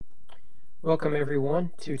Welcome everyone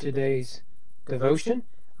to today's devotion.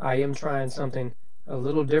 I am trying something a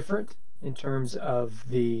little different in terms of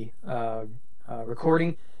the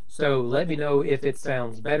recording, so let me know if it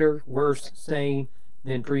sounds better, worse, same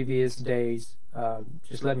than previous days.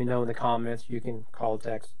 Just let me know in the comments. You can call,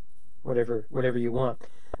 text, whatever you want.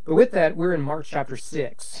 But with that, we're in Mark chapter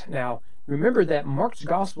 6. Now, remember that Mark's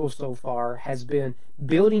gospel so far has been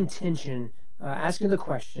building tension, asking the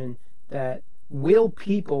question that will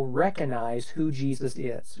people recognize who Jesus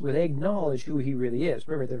is? Will they acknowledge who he really is?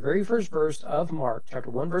 Remember, the very first verse of Mark, chapter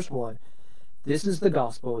 1, verse 1, this is the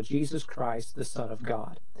gospel of Jesus Christ, the Son of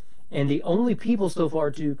God. And the only people so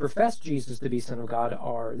far to profess Jesus to be Son of God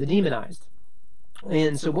are the demonized.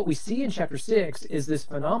 And so what we see in chapter 6 is this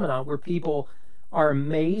phenomenon where people are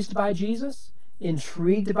amazed by Jesus,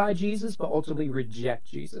 intrigued by Jesus, but ultimately reject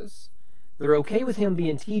Jesus. They're okay with him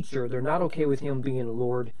being teacher. They're not okay with him being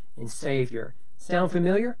Lord and Savior. Sound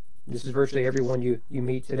familiar? This is virtually everyone you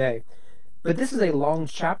meet today. But this is a long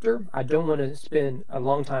chapter. I don't want to spend a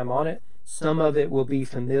long time on it. Some of it will be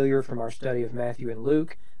familiar from our study of Matthew and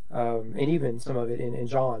Luke, and even some of it in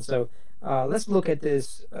John. So let's look at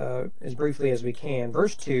this as briefly as we can.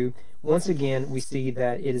 Verse 2, once again, we see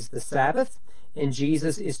that it is the Sabbath, and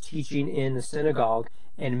Jesus is teaching in the synagogue,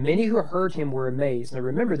 and many who heard him were amazed. Now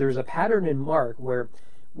remember, there's a pattern in Mark where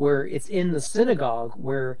it's in the synagogue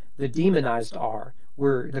where the demonized are,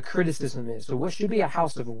 where the criticism is. So what should be a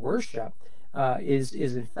house of worship is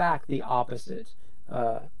in fact the opposite.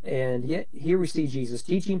 And yet here we see Jesus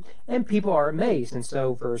teaching, and people are amazed. And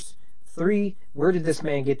so verse 3, where did this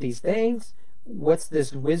man get these things? What's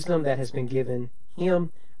this wisdom that has been given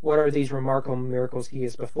him? What are these remarkable miracles he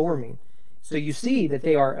is performing? So you see that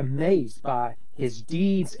they are amazed by his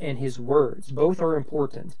deeds and his words. Both are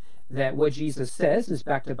important. That what Jesus says is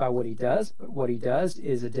backed up by what he does, but what he does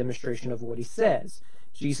is a demonstration of what he says.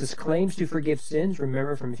 Jesus claims to forgive sins,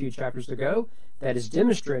 remember from a few chapters ago, that is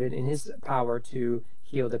demonstrated in his power to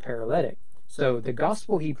heal the paralytic. So the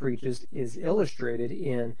gospel he preaches is illustrated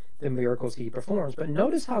in the miracles he performs. But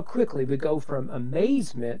notice how quickly we go from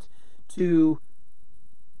amazement to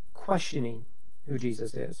questioning who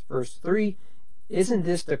Jesus is. Verse 3, isn't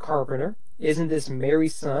this the carpenter? Isn't this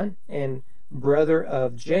Mary's son and brother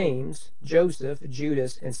of James, Joseph,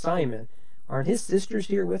 Judas, and Simon? Aren't his sisters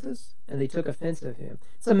here with us? And they took offense of him.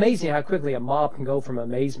 It's amazing how quickly a mob can go from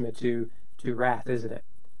amazement to wrath, isn't it?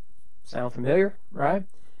 Sound familiar, right?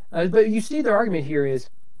 But you see the argument here is,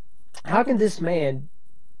 how can this man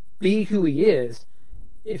be who he is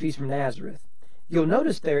if he's from Nazareth? You'll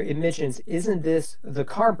notice there it mentions, isn't this the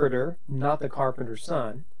carpenter, not the carpenter's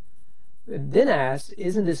son? And then asks,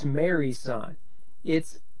 isn't this Mary's son?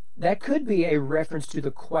 That could be a reference to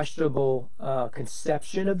the questionable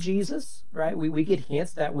conception of Jesus, right? We get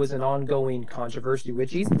hints that was an ongoing controversy with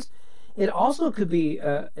Jesus. It also could be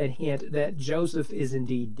a hint that Joseph is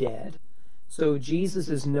indeed dead. So Jesus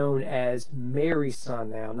is known as Mary's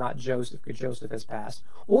son now, not Joseph, because Joseph has passed.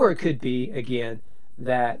 Or it could be, again,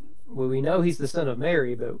 that, well, we know he's the son of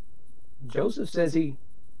Mary, but Joseph says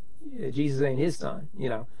Jesus ain't his son, you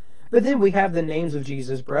know. But then we have the names of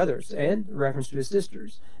Jesus' brothers and reference to his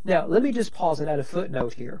sisters. Now, let me just pause and add a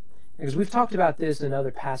footnote here, because we've talked about this in other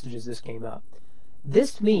passages this came up.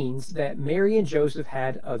 This means that Mary and Joseph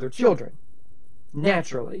had other children,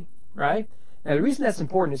 naturally, right? Now, the reason that's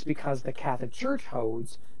important is because the Catholic Church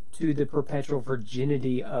holds to the perpetual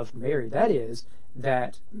virginity of Mary. That is,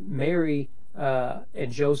 that Mary and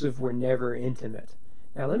Joseph were never intimate.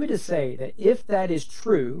 Now, let me just say that if that is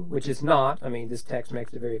true, which is not, I mean, this text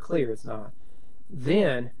makes it very clear it's not,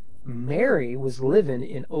 then Mary was living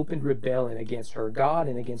in open rebellion against her God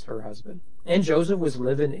and against her husband. And Joseph was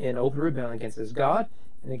living in open rebellion against his God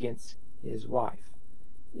and against his wife.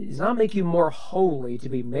 It does not make you more holy to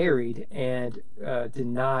be married and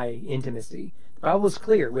deny intimacy. The Bible is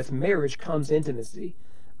clear. With marriage comes intimacy.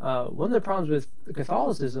 One of the problems with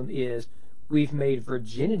Catholicism is we've made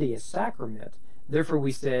virginity a sacrament. Therefore,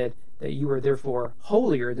 we said that you are therefore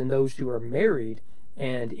holier than those who are married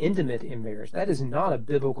and intimate in marriage. That is not a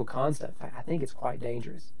biblical concept. I think it's quite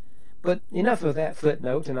dangerous. But enough of that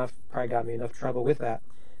footnote, and I've probably got me enough trouble with that.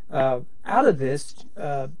 Out of this,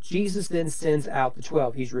 Jesus then sends out the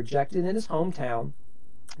 12. He's rejected in his hometown.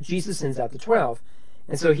 Jesus sends out the 12.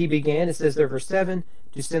 And so he began, it says there, verse 7,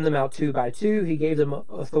 to send them out 2 by 2. He gave them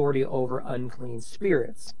authority over unclean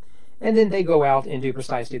spirits. And then they go out and do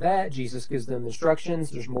precisely that. Jesus gives them instructions.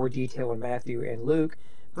 There's more detail in Matthew and Luke.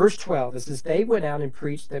 Verse 12, it says, they went out and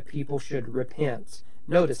preached that people should repent.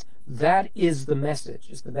 Notice, that is the message.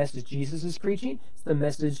 It's the message Jesus is preaching. It's the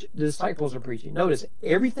message the disciples are preaching. Notice,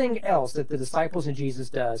 everything else that the disciples and Jesus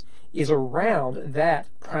does is around that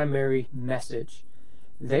primary message.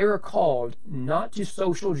 They are called not to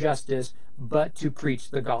social justice, but to preach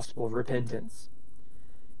the gospel of repentance.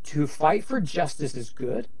 To fight for justice is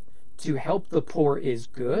good. To help the poor is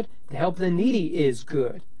good. To help the needy is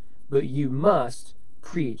good. But you must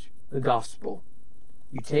preach the gospel.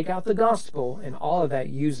 You take out the gospel, and all of that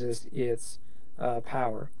uses its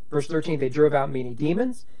power. Verse 13, they drove out many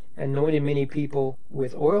demons, anointed many people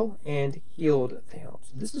with oil, and healed them.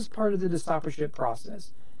 So this is part of the discipleship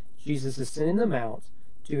process. Jesus is sending them out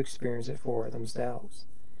to experience it for themselves.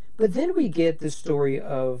 But then we get the story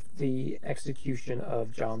of the execution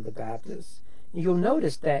of John the Baptist. You'll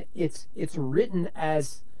notice that it's written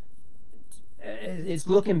as it's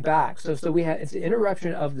looking back. So it's an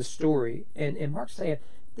interruption of the story, and Mark's saying,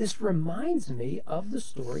 this reminds me of the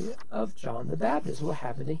story of John the Baptist, what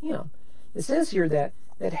happened to him. It says here that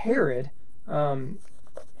Herod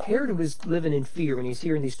was living in fear when he's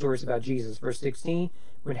hearing these stories about Jesus. Verse 16,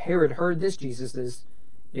 when Herod heard this, Jesus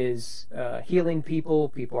is healing people.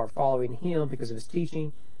 People are following him because of his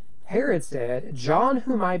teaching. Herod said, John,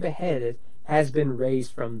 whom I beheaded, has been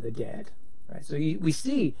raised from the dead. Right? So we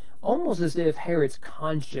see almost as if Herod's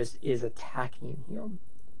conscience is attacking him.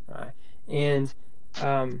 Right? And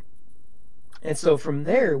so from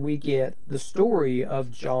there we get the story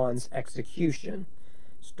of John's execution,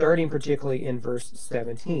 starting particularly in verse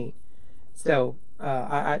 17. So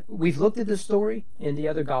we've looked at this story in the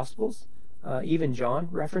other Gospels. Even John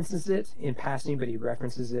references it in passing, but he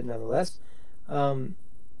references it nonetheless.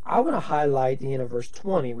 I want to highlight the end of verse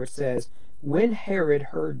 20, which says, when Herod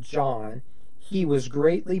heard John, he was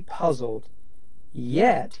greatly puzzled,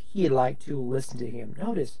 yet he liked to listen to him.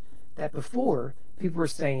 Notice that before, people were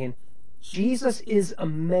saying, Jesus is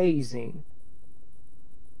amazing,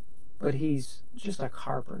 but he's just a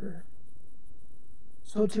carpenter.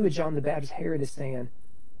 So too with John the Baptist, Herod is saying,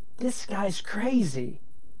 this guy's crazy,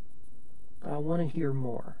 but I want to hear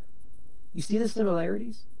more. You see the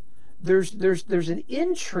similarities? There's an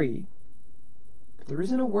intrigue, but there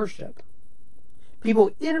isn't a worship.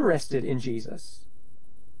 People interested in Jesus,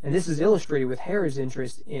 and this is illustrated with Herod's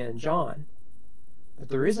interest in John, but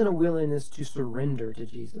there isn't a willingness to surrender to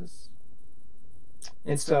Jesus.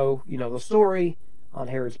 And so, the story on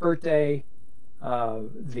Herod's birthday,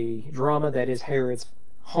 the drama that is Herod's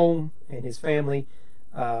home and his family,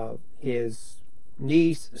 his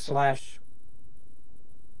niece /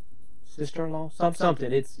 sister-in-law,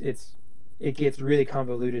 something. It gets really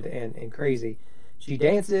convoluted and crazy. She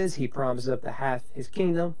dances. He promises up to half his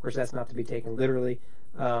kingdom. Of course, that's not to be taken literally.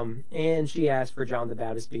 And she asks for John the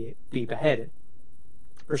Baptist to be beheaded.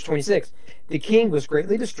 Verse 26, the king was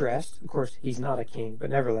greatly distressed. Of course, he's not a king,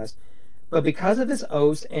 but nevertheless. But because of his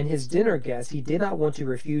oaths and his dinner guests, he did not want to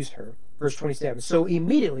refuse her. Verse 27, so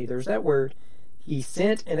immediately, there's that word, he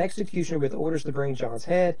sent an executioner with orders to bring John's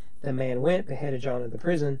head. The man went, beheaded John in the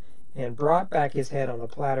prison, and brought back his head on a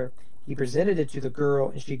platter. He presented it to the girl,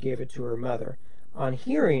 and she gave it to her mother. On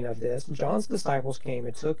hearing of this, John's disciples came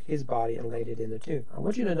and took his body and laid it in the tomb. I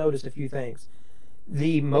want you to notice a few things.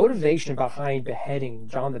 The motivation behind beheading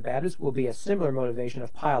John the Baptist will be a similar motivation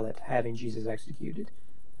of Pilate having Jesus executed.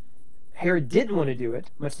 Herod didn't want to do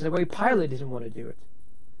it, much the way Pilate didn't want to do it,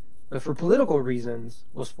 but for political reasons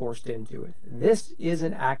was forced into it. This is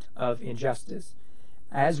an act of injustice,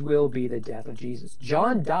 as will be the death of Jesus.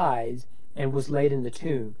 John died and was laid in the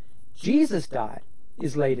tomb. Jesus died,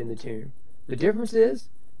 is laid in the tomb. The difference is,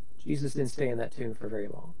 Jesus didn't stay in that tomb for very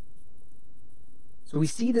long. So we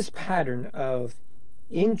see this pattern of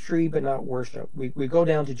intrigue but not worship. We go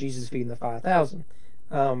down to Jesus feeding the 5,000.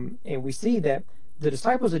 And we see that the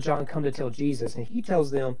disciples of John come to tell Jesus, and he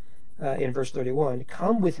tells them in verse 31,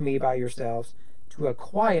 come with me by yourselves to a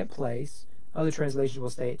quiet place. Other translations will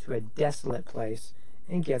say to a desolate place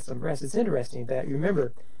and get some rest. It's interesting that,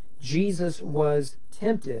 remember, Jesus was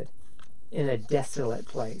tempted in a desolate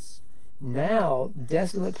place. Now,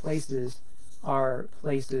 desolate places are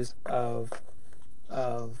places of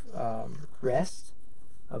rest,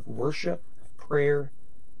 of worship, of prayer,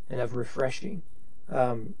 and of refreshing.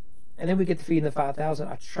 And then we get to feeding the 5,000.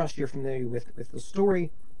 I trust you're familiar with the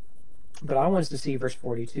story, but I want us to see verse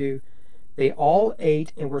 42. They all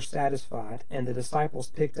ate and were satisfied, and the disciples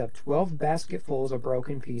picked up 12 basketfuls of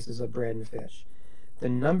broken pieces of bread and fish. The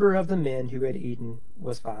number of the men who had eaten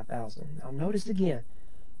was 5,000. Now notice again,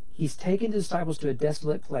 he's taken the disciples to a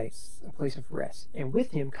desolate place, a place of rest, and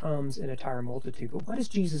with him comes an entire multitude. But what does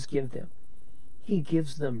Jesus give them? He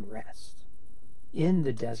gives them rest in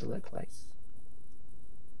the desolate place.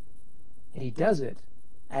 And he does it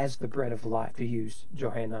as the bread of life, to use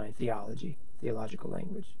Johannine theological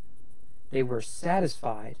language. They were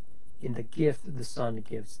satisfied in the gift that the Son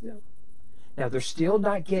gives them. Now, they're still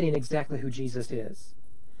not getting exactly who Jesus is,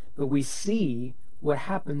 but we see what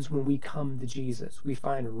happens when we come to Jesus. We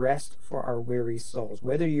find rest for our weary souls.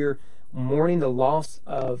 Whether you're mourning the loss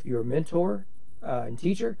of your mentor and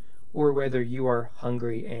teacher, or whether you are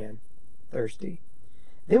hungry and thirsty.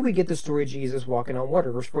 Then we get the story of Jesus walking on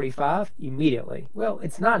water. Verse 45, immediately. Well,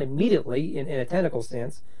 it's not immediately in a technical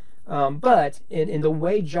sense, but in the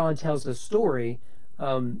way John tells the story,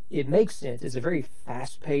 it makes sense. It's a very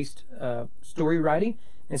fast-paced story writing.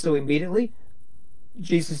 And so immediately,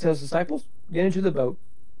 Jesus tells the disciples, get into the boat.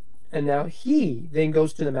 And now he then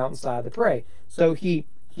goes to the mountainside to pray. So he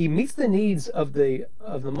meets the needs of the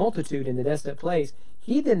multitude in the desolate place.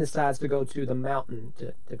 He then decides to go to the mountain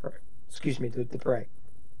to pray. To pray.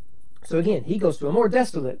 So again, he goes to a more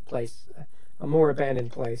desolate place, a more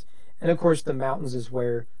abandoned place. And of course, the mountains is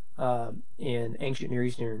where, in ancient Near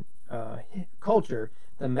Eastern culture,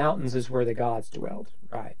 the mountains is where the gods dwelled,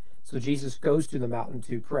 right? So Jesus goes to the mountain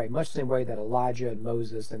to pray, much the same way that Elijah and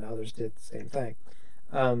Moses and others did the same thing.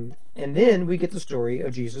 And then we get the story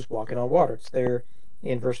of Jesus walking on water. It's there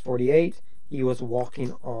in verse 48. He was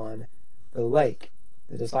walking on the lake.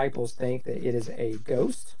 The disciples think that it is a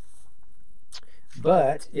ghost,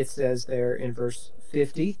 but it says there in verse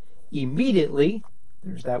 50, immediately,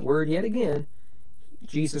 there's that word yet again,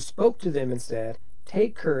 Jesus spoke to them and said,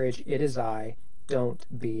 take courage, it is I, don't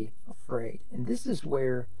be afraid. And this is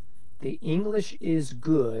where the English is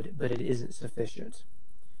good, but it isn't sufficient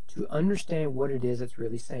to understand what it is it's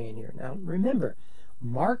really saying here. Now, remember,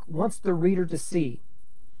 Mark wants the reader to see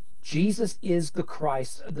Jesus is the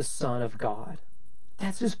Christ, the Son of God.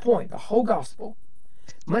 That's his point, the whole gospel.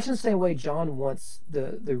 Much in the same way John wants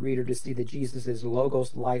the reader to see that Jesus is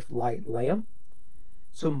Logos, life, light, lamb.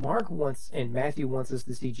 So Mark wants, and Matthew wants us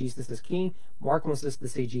to see Jesus as King. Mark wants us to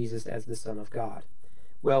see Jesus as the Son of God.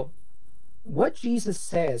 Well, what Jesus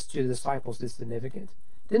says to the disciples is significant.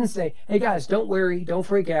 He didn't say, hey guys, don't worry, don't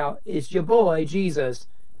freak out. It's your boy, Jesus.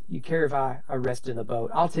 You care if I rest in the boat.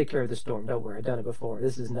 I'll take care of the storm. Don't worry, I've done it before.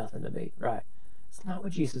 This is nothing to me, right? It's not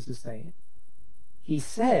what Jesus is saying. He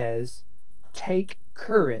says, take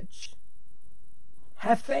courage.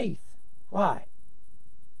 Have faith. Why?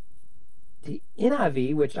 The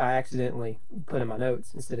NIV, which I accidentally put in my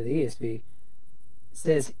notes instead of the ESV,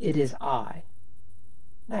 says, it is I.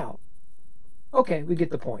 Now, okay, we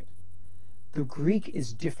get the point. The Greek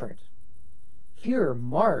is different. Here,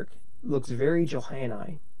 Mark looks very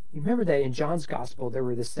Johannine. You remember that in John's Gospel, there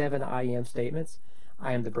were the 7 I am statements.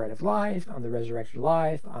 I am the bread of life, I'm the resurrection of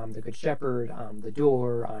life, I'm the good shepherd, I'm the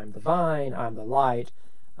door, I'm the vine, I'm the light,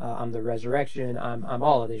 I'm the resurrection, I'm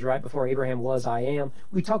all of these, right? Before Abraham was, I am.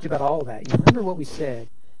 We talked about all of that. You remember what we said,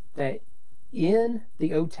 that in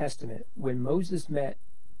the Old Testament, when Moses met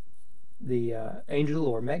the angel of the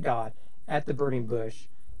Lord, met God at the burning bush,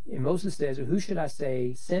 and Moses says, who should I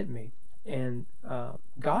say sent me? And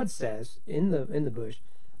God says in the bush,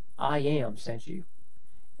 I am sent you.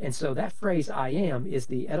 And so that phrase, I am, is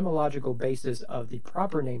the etymological basis of the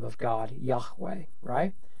proper name of God, Yahweh,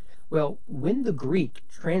 right? Well, when the Greek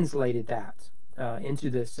translated that into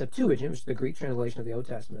the Septuagint, which is the Greek translation of the Old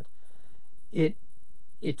Testament, it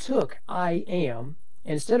took I am,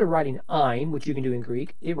 and instead of writing I'm, which you can do in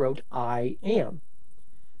Greek, it wrote I am.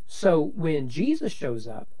 So when Jesus shows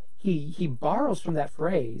up, he borrows from that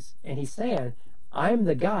phrase, and he's saying, I'm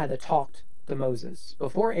the guy that talked to Moses.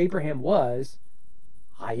 Before Abraham was,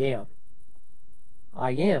 I am.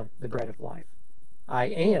 I am the bread of life. I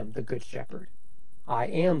am the good shepherd. I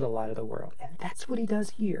am the light of the world. And that's what he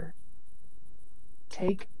does here.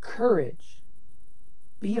 Take courage.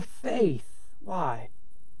 Be of faith. Why?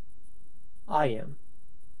 I am.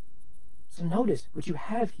 So notice what you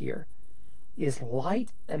have here is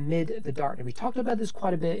light amid the darkness. We talked about this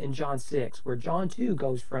quite a bit in John 6, where John 2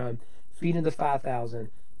 goes from feeding the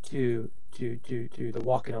 5,000 to the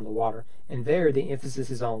walking on the water. And there the emphasis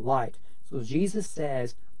is on light. So Jesus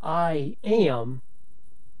says, I am,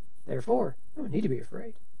 therefore, you don't need to be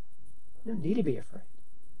afraid. You don't need to be afraid.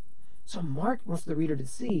 So Mark wants the reader to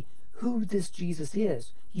see who this Jesus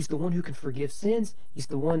is. He's the one who can forgive sins. He's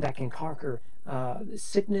the one that can conquer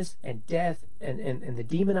sickness and death and the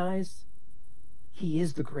demonized. He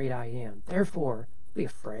is the great I am. Therefore, be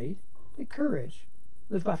afraid. Take courage.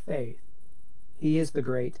 Live by faith. He is the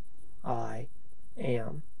great I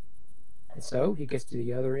am. And so he gets to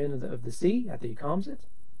the other end of the sea after he calms it.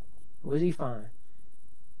 What does he find?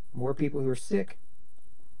 More people who are sick,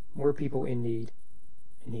 more people in need,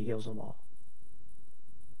 and he heals them all.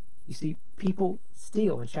 You see, people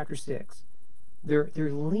still, in chapter 6, They're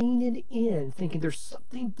leaning in, thinking there's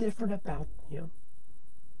something different about him.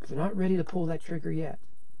 But they're not ready to pull that trigger yet.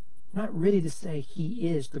 They're not ready to say he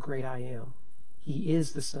is the great I am. He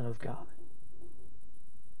is the Son of God.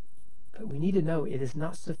 But we need to know it is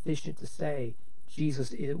not sufficient to say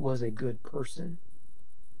Jesus was a good person.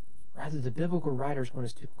 Rather, the biblical writers want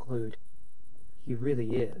us to conclude he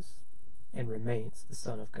really is and remains the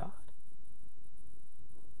Son of God.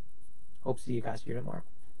 Hope to see you guys here tomorrow.